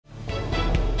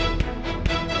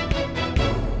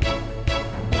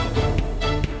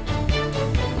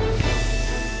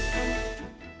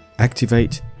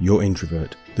Activate Your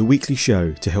Introvert, the weekly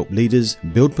show to help leaders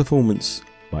build performance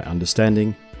by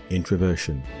understanding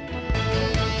introversion.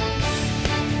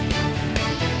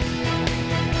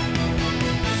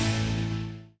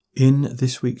 In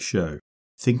this week's show,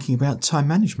 thinking about time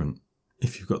management,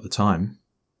 if you've got the time,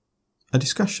 a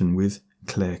discussion with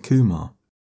Claire Kumar.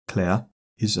 Claire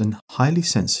is a highly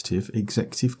sensitive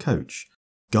executive coach,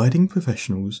 guiding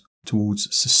professionals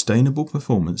towards sustainable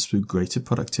performance through greater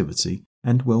productivity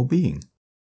and well-being.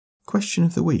 Question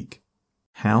of the week: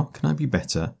 how can I be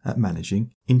better at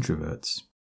managing introverts?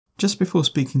 Just before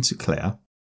speaking to Claire,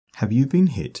 have you been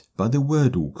hit by the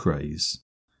Wordle craze?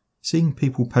 Seeing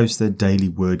people post their daily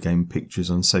word game pictures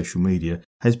on social media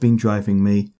has been driving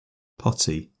me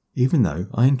potty, even though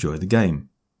I enjoy the game.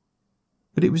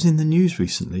 But it was in the news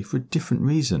recently for a different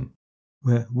reason,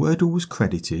 where Wordle was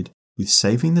credited with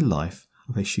saving the life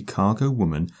of a Chicago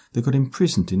woman that got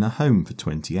imprisoned in her home for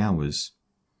 20 hours.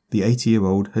 The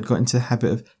 80-year-old had got into the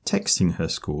habit of texting her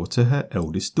score to her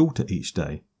eldest daughter each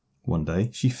day. One day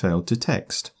she failed to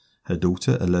text. Her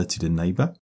daughter alerted a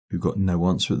neighbour, who got no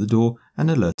answer at the door, and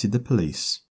alerted the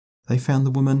police. They found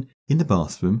the woman in the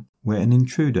bathroom where an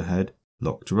intruder had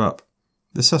locked her up.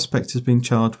 The suspect has been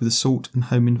charged with assault and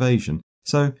home invasion,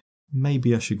 so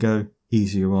maybe I should go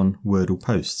easier on Wordle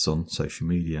posts on social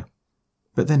media.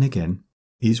 But then again,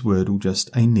 is Wordle just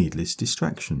a needless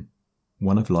distraction?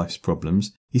 One of life's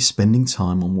problems is spending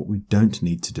time on what we don't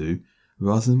need to do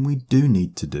rather than we do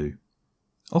need to do.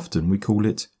 Often we call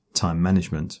it time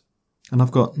management, and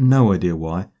I've got no idea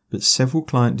why, but several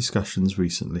client discussions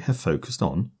recently have focused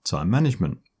on time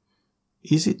management.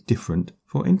 Is it different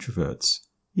for introverts?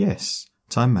 Yes,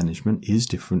 time management is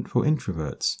different for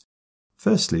introverts.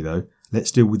 Firstly though, let's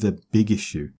deal with the big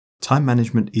issue. Time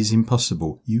management is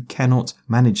impossible. You cannot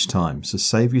manage time, so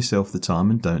save yourself the time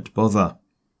and don't bother.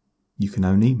 You can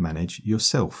only manage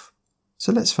yourself.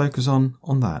 So let's focus on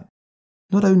that.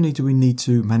 Not only do we need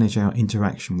to manage our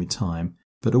interaction with time,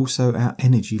 but also our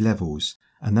energy levels,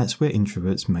 and that's where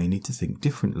introverts may need to think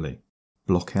differently.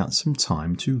 Block out some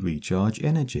time to recharge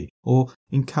energy, or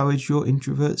encourage your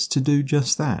introverts to do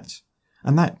just that.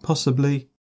 And that possibly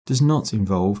does not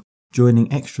involve joining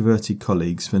extroverted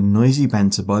colleagues for noisy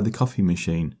banter by the coffee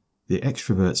machine. The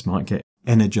extroverts might get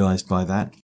energized by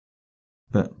that,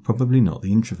 but probably not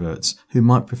the introverts, who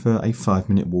might prefer a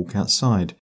 5-minute walk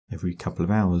outside every couple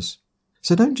of hours.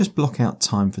 So don't just block out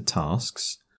time for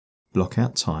tasks, block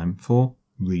out time for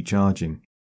recharging.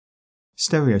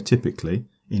 Stereotypically,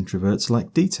 introverts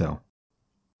like detail,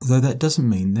 though that doesn't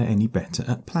mean they're any better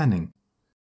at planning.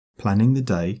 Planning the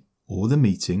day or the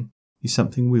meeting is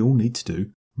something we all need to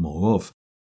do more of.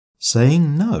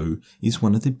 Saying no is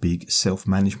one of the big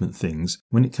self-management things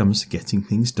when it comes to getting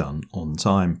things done on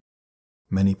time.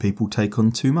 Many people take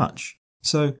on too much,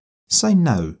 so say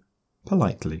no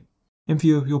politely in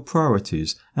view of your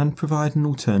priorities and provide an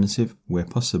alternative where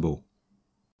possible.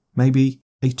 Maybe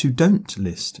a to-don't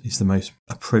list is the most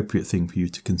appropriate thing for you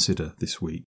to consider this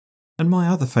week. And my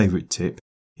other favourite tip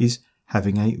is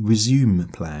having a resume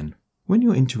plan. When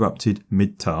you're interrupted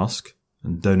mid-task,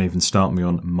 and don't even start me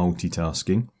on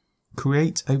multitasking,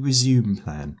 create a resume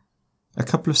plan. A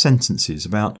couple of sentences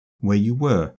about where you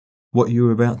were, what you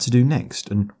were about to do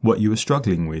next, and what you were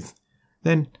struggling with.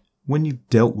 Then, when you've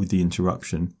dealt with the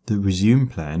interruption, the resume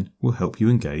plan will help you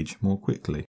engage more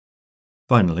quickly.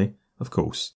 Finally, of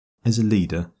course, as a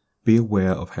leader, be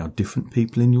aware of how different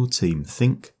people in your team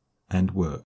think and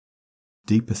work.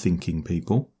 Deeper thinking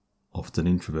people, often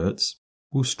introverts,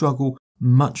 will struggle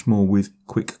much more with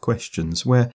quick questions,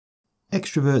 where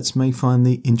extroverts may find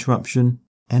the interruption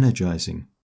energizing.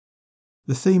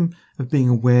 The theme of being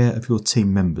aware of your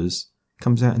team members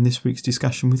comes out in this week's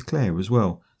discussion with Claire as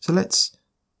well. So let's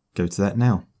go to that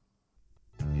now.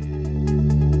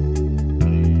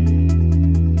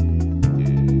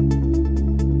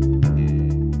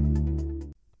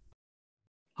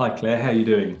 Hi Claire, how are you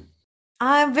doing?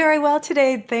 I'm very well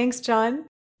today. Thanks, John.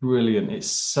 Brilliant. It's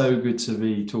so good to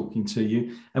be talking to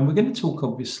you. And we're going to talk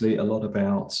obviously a lot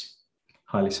about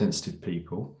highly sensitive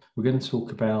people. We're going to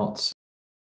talk about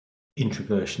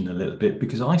introversion a little bit,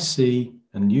 because I see,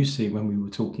 and you see when we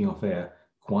were talking off air,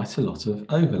 quite a lot of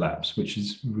overlaps, which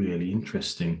is really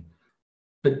interesting.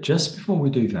 But just before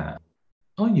we do that,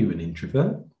 are you an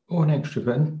introvert or an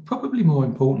extrovert? And probably more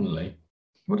importantly,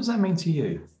 what does that mean to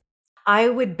you? I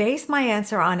would base my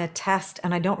answer on a test,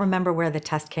 and I don't remember where the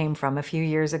test came from a few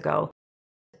years ago.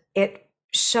 It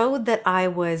showed that I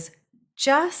was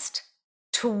just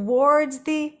towards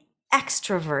the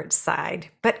extrovert side,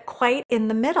 but quite in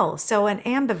the middle. So an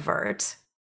ambivert,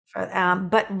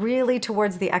 but really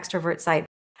towards the extrovert side.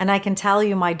 And I can tell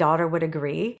you my daughter would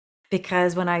agree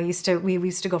because when we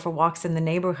used to go for walks in the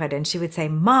neighborhood, and she would say,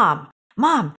 Mom,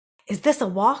 is this a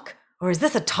walk or is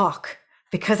this a talk?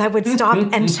 Because I would stop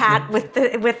and chat with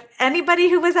anybody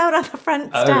who was out on the front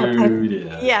step. Oh,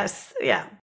 dear. Yes, yeah.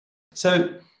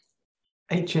 So,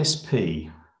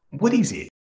 HSP, what is it?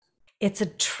 It's a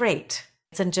trait.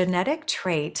 It's a genetic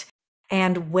trait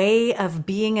and way of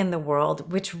being in the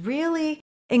world, which really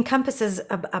encompasses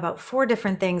about 4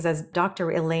 different things, as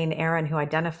Dr. Elaine Aron, who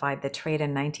identified the trait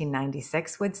in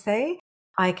 1996, would say.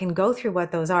 I can go through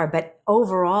what those are, but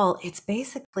overall, it's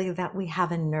basically that we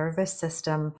have a nervous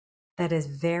system that is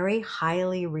very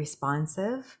highly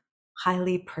responsive,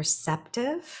 highly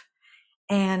perceptive.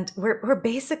 And we're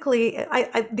basically,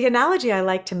 the analogy I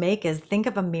like to make is, think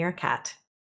of a meerkat.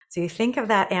 So you think of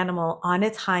that animal on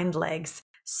its hind legs,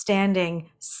 standing,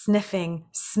 sniffing,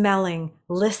 smelling,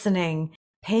 listening,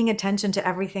 paying attention to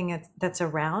everything that's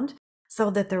around, so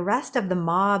that the rest of the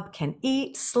mob can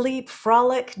eat, sleep,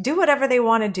 frolic, do whatever they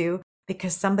want to do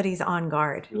because somebody's on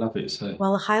guard. Love it. So,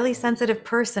 Well, a highly sensitive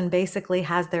person basically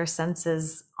has their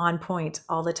senses on point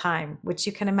all the time, which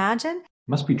you can imagine.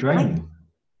 must be draining.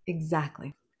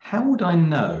 Exactly. How would I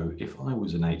know if I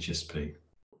was an HSP?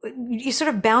 You're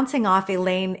sort of bouncing off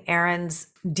Elaine Aron's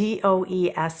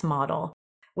DOES model,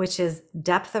 which is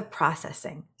depth of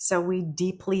processing. So we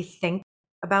deeply think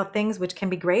about things, which can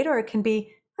be great, or it can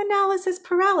be analysis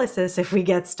paralysis if we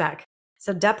get stuck.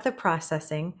 So depth of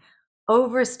processing,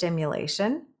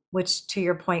 overstimulation, which to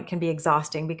your point can be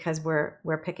exhausting because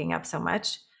we're picking up so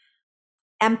much.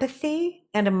 Empathy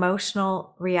and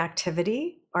emotional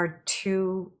reactivity are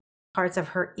 2 parts of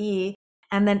her E.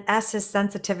 And then S is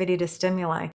sensitivity to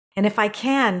stimuli. And if I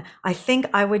think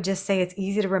I would just say it's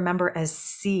easy to remember as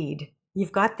SEED.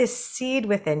 You've got this seed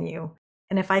within you.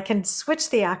 And if I can switch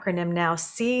the acronym now,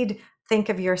 SEED, think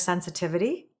of your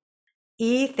sensitivity.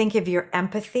 E, think of your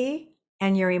empathy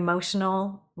and your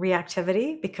emotional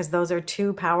reactivity, because those are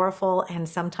 2 powerful and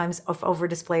sometimes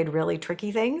overdisplayed, really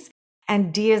tricky things.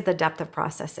 And D is the depth of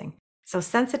processing. So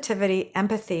sensitivity,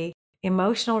 empathy,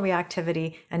 emotional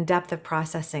reactivity, and depth of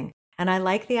processing. And I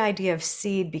like the idea of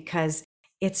seed because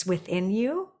it's within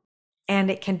you, and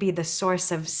it can be the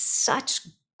source of such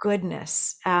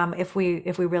goodness if we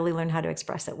really learn how to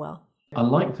express it well. I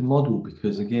like the model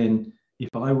because, again, if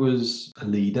I was a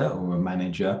leader or a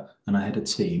manager and I had a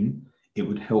team, it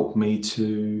would help me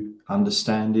to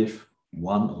understand if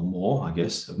one or more, I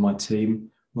guess, of my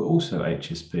team were also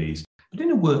HSPs. But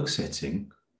in a work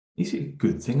setting, is it a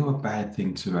good thing or a bad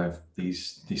thing to have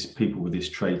these people with this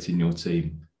trait in your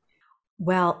team?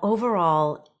 Well,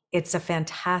 overall, it's a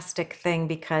fantastic thing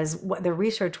because what the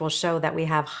research will show that we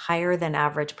have higher than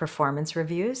average performance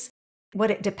reviews. What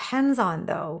it depends on,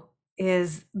 though,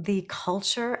 is the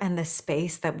culture and the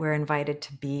space that we're invited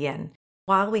to be in.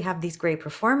 While we have these great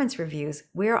performance reviews,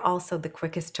 we're also the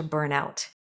quickest to burn out.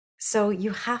 So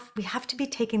we have to be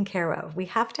taken care of. We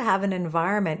have to have an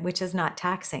environment which is not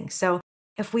taxing. So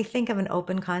if we think of an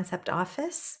open concept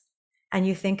office, and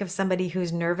you think of somebody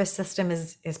whose nervous system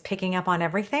is picking up on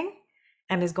everything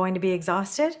and is going to be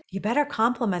exhausted, you better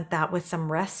complement that with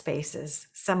some rest spaces,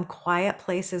 some quiet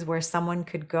places where someone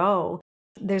could go.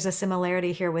 There's a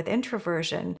similarity here with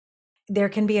introversion. There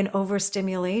can be an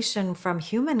overstimulation from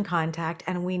human contact,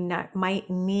 and we might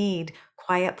need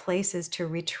quiet places to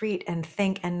retreat and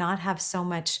think and not have so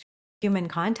much human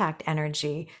contact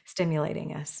energy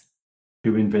stimulating us.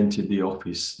 Who invented the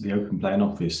office, the open plan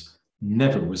office?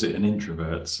 Never was it an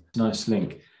introvert. Nice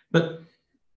link. But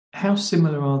how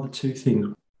similar are the 2 things?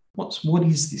 What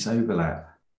is this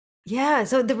overlap? Yeah,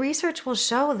 so the research will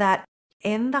show that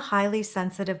in the highly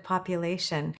sensitive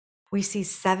population, we see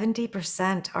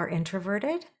 70% are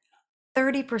introverted,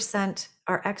 30%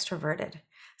 are extroverted.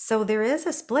 So there is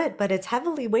a split, but it's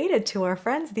heavily weighted to our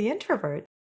friends, the introverts.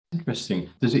 Interesting.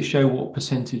 Does it show what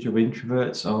percentage of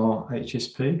introverts are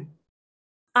HSP?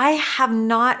 I have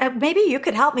not, maybe you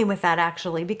could help me with that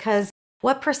actually, because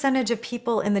what percentage of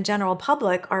people in the general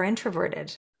public are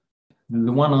introverted?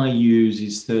 The one I use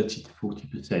is 30 to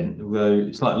 40%, although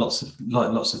it's like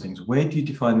lots of things. Where do you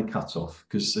define the cutoff?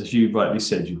 Because as you rightly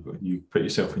said, you put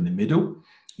yourself in the middle.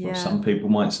 Yeah. Or some people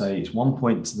might say it's 1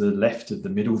 point to the left of the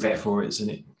middle, therefore it's in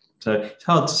it. So it's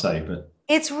hard to say, but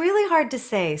it's really hard to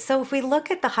say. So if we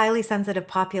look at the highly sensitive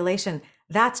population,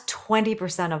 that's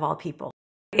 20% of all people.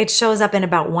 It shows up in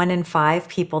about 1 in 5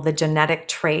 people, the genetic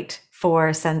trait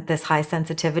for this high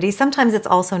sensitivity. Sometimes it's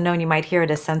also known, you might hear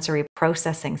it as sensory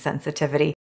processing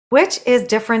sensitivity, which is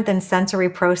different than sensory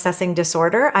processing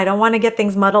disorder. I don't want to get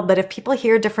things muddled, but if people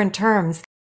hear different terms,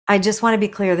 I just want to be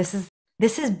clear. This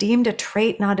is deemed a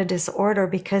trait, not a disorder,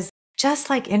 because just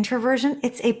like introversion,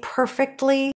 it's a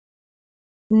perfectly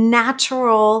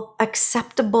natural,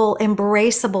 acceptable,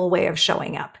 embraceable way of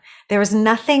showing up. There is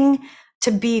nothing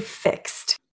to be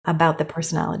fixed about the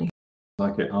personality.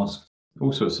 I get asked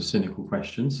all sorts of cynical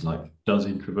questions like, does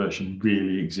introversion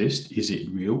really exist? Is it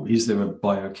real? Is there a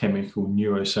biochemical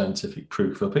neuroscientific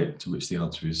proof of it? To which the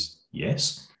answer is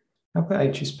yes. How about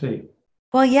HSP?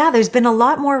 Well, yeah, there's been a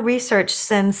lot more research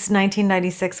since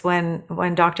 1996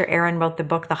 when Dr. Aaron wrote the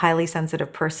book, The Highly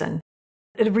Sensitive Person.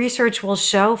 The research will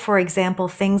show, for example,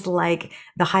 things like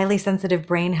the highly sensitive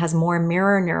brain has more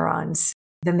mirror neurons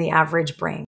than the average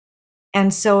brain.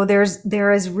 And so there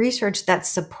is research that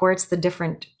supports the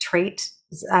different traits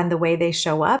and the way they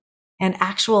show up and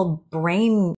actual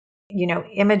brain,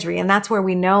 imagery. And that's where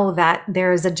we know that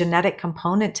there is a genetic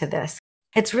component to this.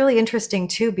 It's really interesting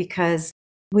too, because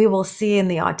we will see in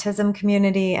the autism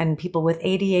community and people with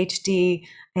ADHD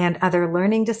and other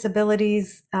learning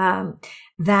disabilities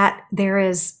that there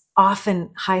is often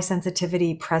high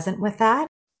sensitivity present with that.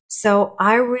 So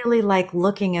I really like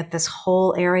looking at this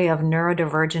whole area of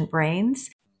neurodivergent brains.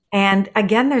 And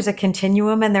again, there's a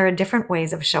continuum and there are different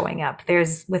ways of showing up.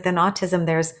 Within autism,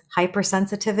 there's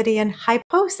hypersensitivity and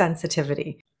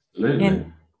hyposensitivity.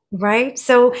 Right?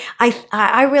 So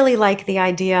I really like the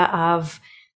idea of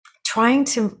trying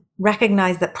to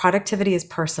recognize that productivity is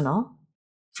personal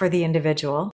for the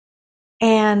individual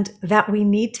and that we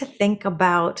need to think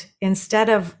about, instead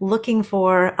of looking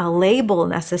for a label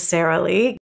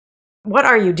necessarily, what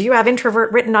are you? Do you have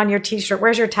introvert written on your t-shirt?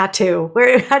 Where's your tattoo?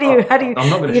 How do you? I'm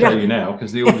not going to show you now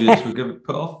because the audience will get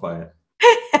put off by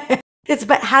it.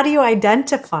 But how do you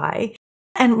identify?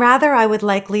 And rather, I would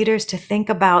like leaders to think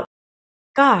about,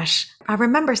 gosh, I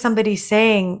remember somebody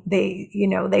saying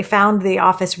they found the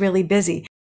office really busy.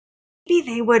 Maybe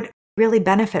they would really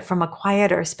benefit from a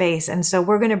quieter space. And so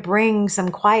we're going to bring some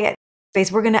quiet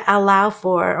space. We're going to allow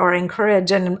for or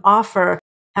encourage and offer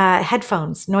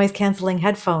headphones, noise canceling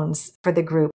headphones for the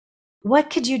group. What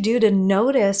could you do to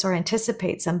notice or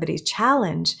anticipate somebody's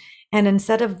challenge? And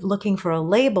instead of looking for a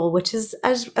label, which is,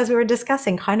 as we were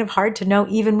discussing, kind of hard to know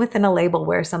even within a label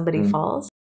where somebody falls,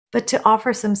 but to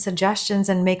offer some suggestions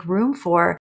and make room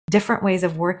for different ways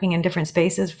of working and different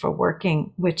spaces for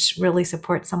working, which really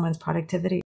supports someone's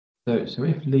productivity. So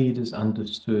if leaders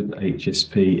understood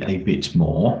HSP a bit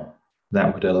more,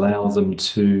 that would allow them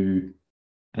to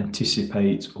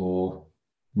anticipate or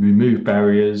remove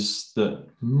barriers that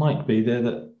might be there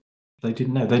that they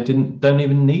didn't know. They don't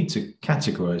even need to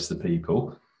categorize the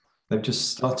people. They've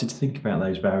just started to think about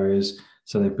those barriers.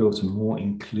 So they built a more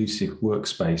inclusive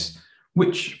workspace,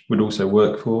 which would also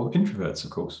work for introverts,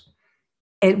 of course.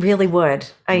 It really would.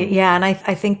 And I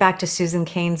think back to Susan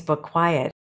Cain's book,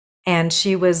 Quiet. And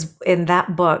she was in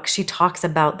that book, she talks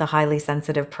about the highly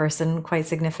sensitive person quite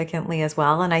significantly as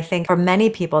well. And I think for many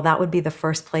people, that would be the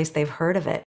first place they've heard of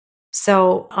it.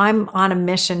 So I'm on a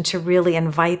mission to really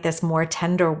invite this more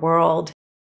tender world,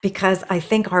 because I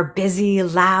think our busy,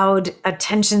 loud,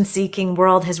 attention-seeking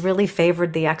world has really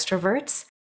favored the extroverts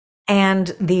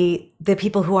and the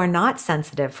people who are not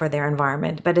sensitive for their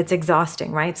environment, but it's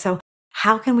exhausting, right? So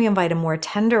how can we invite a more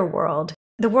tender world?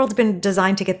 The world's been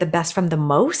designed to get the best from the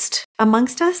most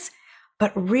amongst us,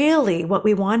 but really what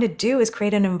we want to do is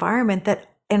create an environment that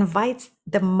invites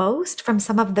the most from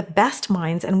some of the best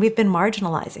minds, and we've been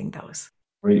marginalizing those.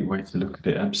 Great way to look at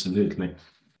it, absolutely.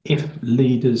 If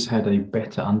leaders had a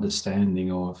better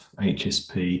understanding of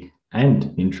HSP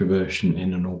and introversion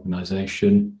in an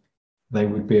organization, they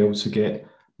would be able to get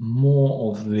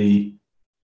more of the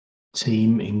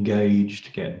team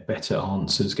engaged, get better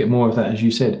answers, get more of that, as you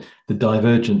said, the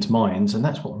divergent minds. And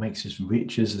that's what makes us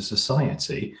rich as a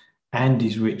society and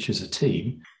is rich as a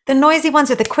team. The noisy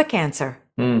ones are the quick answer.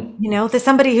 There's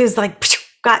somebody who's like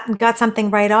got something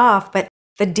right off, but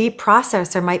the deep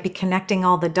processor might be connecting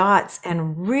all the dots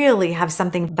and really have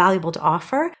something valuable to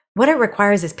offer. What it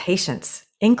requires is patience.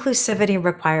 Inclusivity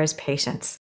requires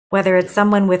patience. Whether it's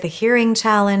someone with a hearing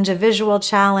challenge, a visual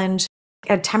challenge,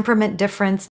 a temperament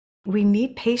difference, we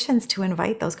need patience to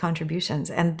invite those contributions.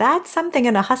 And that's something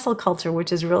in a hustle culture,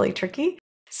 which is really tricky.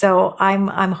 So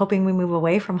I'm hoping we move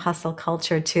away from hustle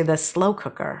culture to the slow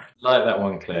cooker. Like that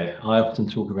one, Claire. I often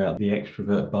talk about the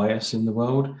extrovert bias in the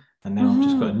world. And now I've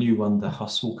just got a new one, the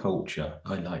hustle culture.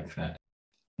 I like that.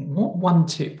 What one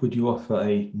tip would you offer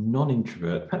a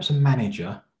non-introvert, perhaps a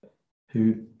manager,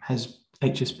 who has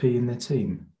HSP in their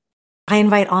team? I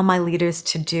invite all my leaders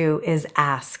to do is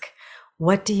ask,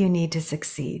 what do you need to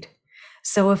succeed?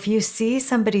 So if you see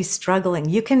somebody struggling,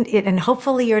 you can, and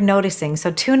hopefully you're noticing.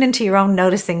 So tune into your own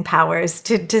noticing powers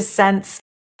to sense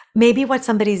maybe what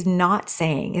somebody's not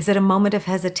saying. Is it a moment of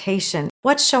hesitation?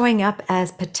 What's showing up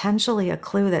as potentially a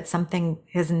clue that something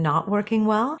is not working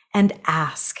well? And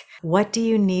ask, what do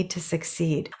you need to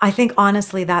succeed? I think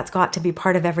honestly, that's got to be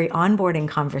part of every onboarding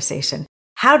conversation.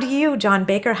 How do you, John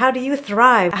Baker, how do you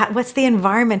thrive? What's the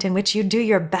environment in which you do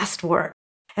your best work?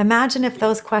 Imagine if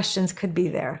those questions could be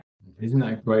there. Isn't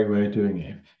that a great way of doing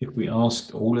it? If we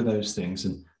asked all of those things,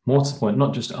 and more to the point,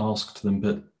 not just asked them,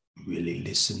 but really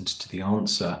listened to the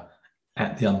answer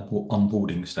at the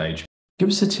onboarding stage. Give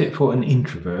us a tip for an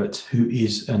introvert who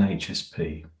is an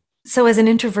HSP. So as an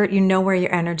introvert, you know where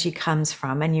your energy comes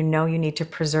from, and you know you need to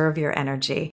preserve your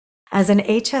energy. As an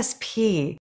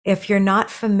HSP, if you're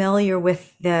not familiar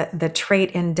with the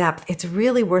trait in depth, it's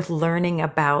really worth learning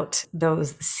about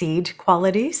those seed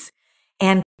qualities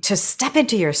and to step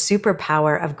into your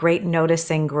superpower of great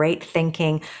noticing, great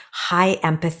thinking, high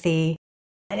empathy,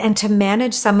 and to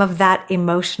manage some of that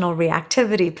emotional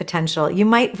reactivity potential.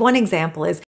 One example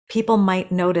is people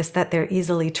might notice that they're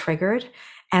easily triggered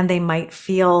and they might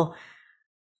feel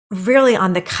really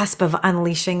on the cusp of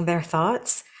unleashing their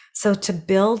thoughts. So to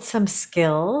build some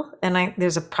skill, and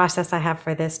there's a process I have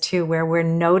for this too, where we're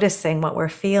noticing what we're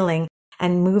feeling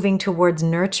and moving towards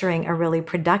nurturing a really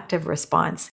productive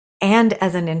response. And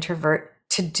as an introvert,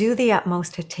 to do the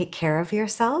utmost to take care of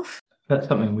yourself. That's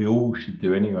something we all should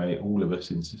do anyway, all of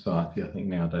us in society, I think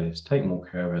nowadays, take more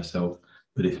care of ourselves,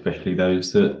 but especially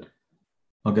those that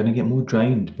are going to get more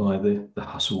drained by the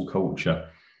hustle culture.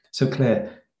 So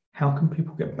Claire, how can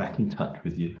people get back in touch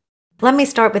with you? Let me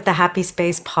start with the Happy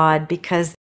Space Pod,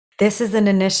 because this is an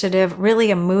initiative,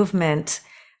 really a movement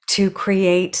to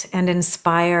create and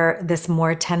inspire this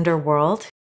more tender world.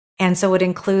 And so it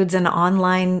includes an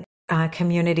online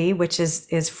community, which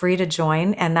is free to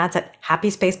join. And that's at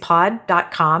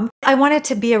happyspacepod.com. I want it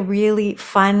to be a really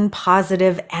fun,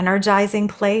 positive, energizing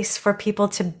place for people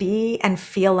to be and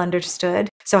feel understood.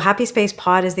 So Happy Space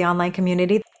Pod is the online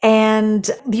community.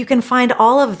 And you can find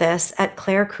all of this at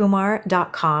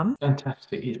clairekumar.com.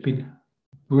 Fantastic. It's been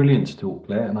brilliant to talk,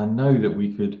 Claire. And I know that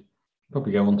we could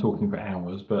probably go on talking for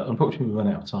hours, but unfortunately we've run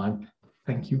out of time.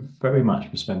 Thank you very much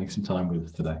for spending some time with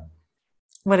us today.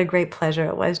 What a great pleasure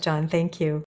it was, John. Thank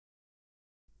you.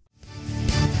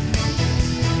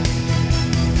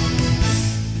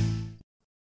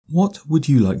 What would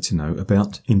you like to know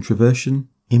about introversion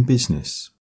in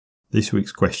business? This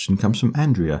week's question comes from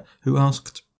Andrea, who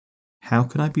asked, how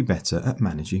can I be better at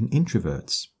managing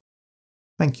introverts?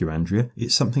 Thank you, Andrea.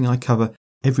 It's something I cover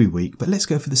every week, but let's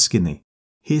go for the skinny.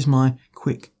 Here's my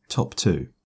quick top 2.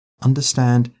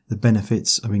 Understand the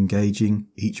benefits of engaging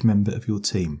each member of your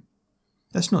team.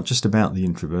 That's not just about the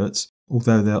introverts,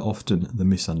 although they're often the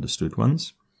misunderstood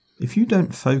ones. If you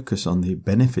don't focus on the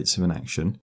benefits of an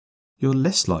action, you're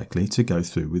less likely to go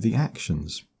through with the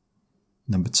actions.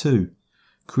 Number 2,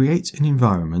 create an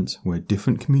environment where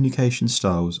different communication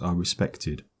styles are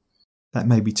respected. That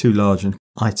may be too large an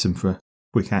item for a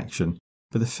quick action,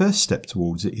 but the first step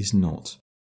towards it is not.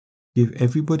 Give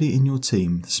everybody in your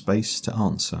team the space to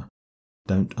answer.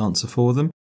 Don't answer for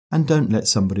them, and don't let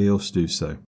somebody else do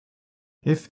so.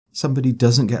 If somebody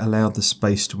doesn't get allowed the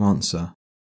space to answer,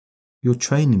 you're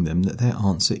training them that their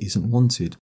answer isn't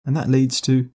wanted, and that leads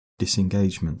to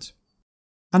disengagement.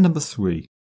 And number 3,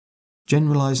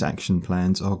 generalized action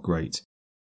plans are great.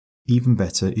 Even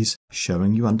better is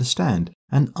showing you understand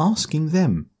and asking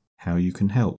them how you can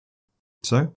help.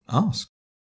 So ask.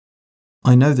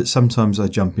 I know that sometimes I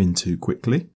jump in too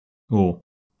quickly, or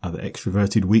other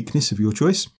extroverted weakness of your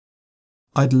choice.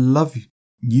 I'd love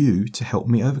you to help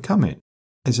me overcome it,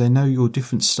 as I know your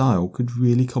different style could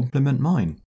really complement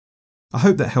mine. I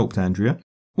hope that helped, Andrea.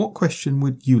 What question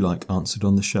would you like answered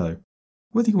on the show?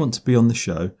 Whether you want to be on the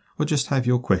show or just have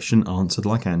your question answered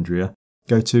like Andrea,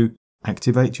 go to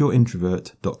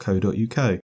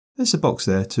activateyourintrovert.co.uk. There's a box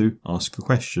there to ask a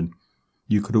question.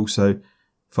 You could also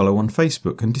follow on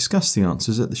Facebook and discuss the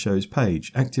answers at the show's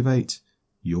page. Activate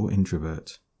Your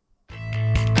Introvert.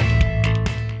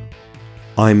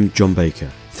 I'm John Baker.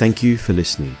 Thank you for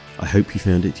listening. I hope you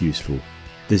found it useful.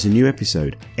 There's a new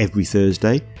episode every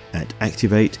Thursday at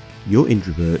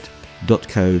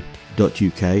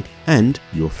activateyourintrovert.co.uk and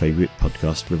your favourite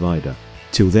podcast provider.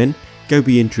 Till then, go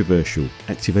be introversial,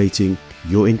 activating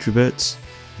your introverts,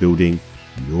 building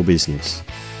your business.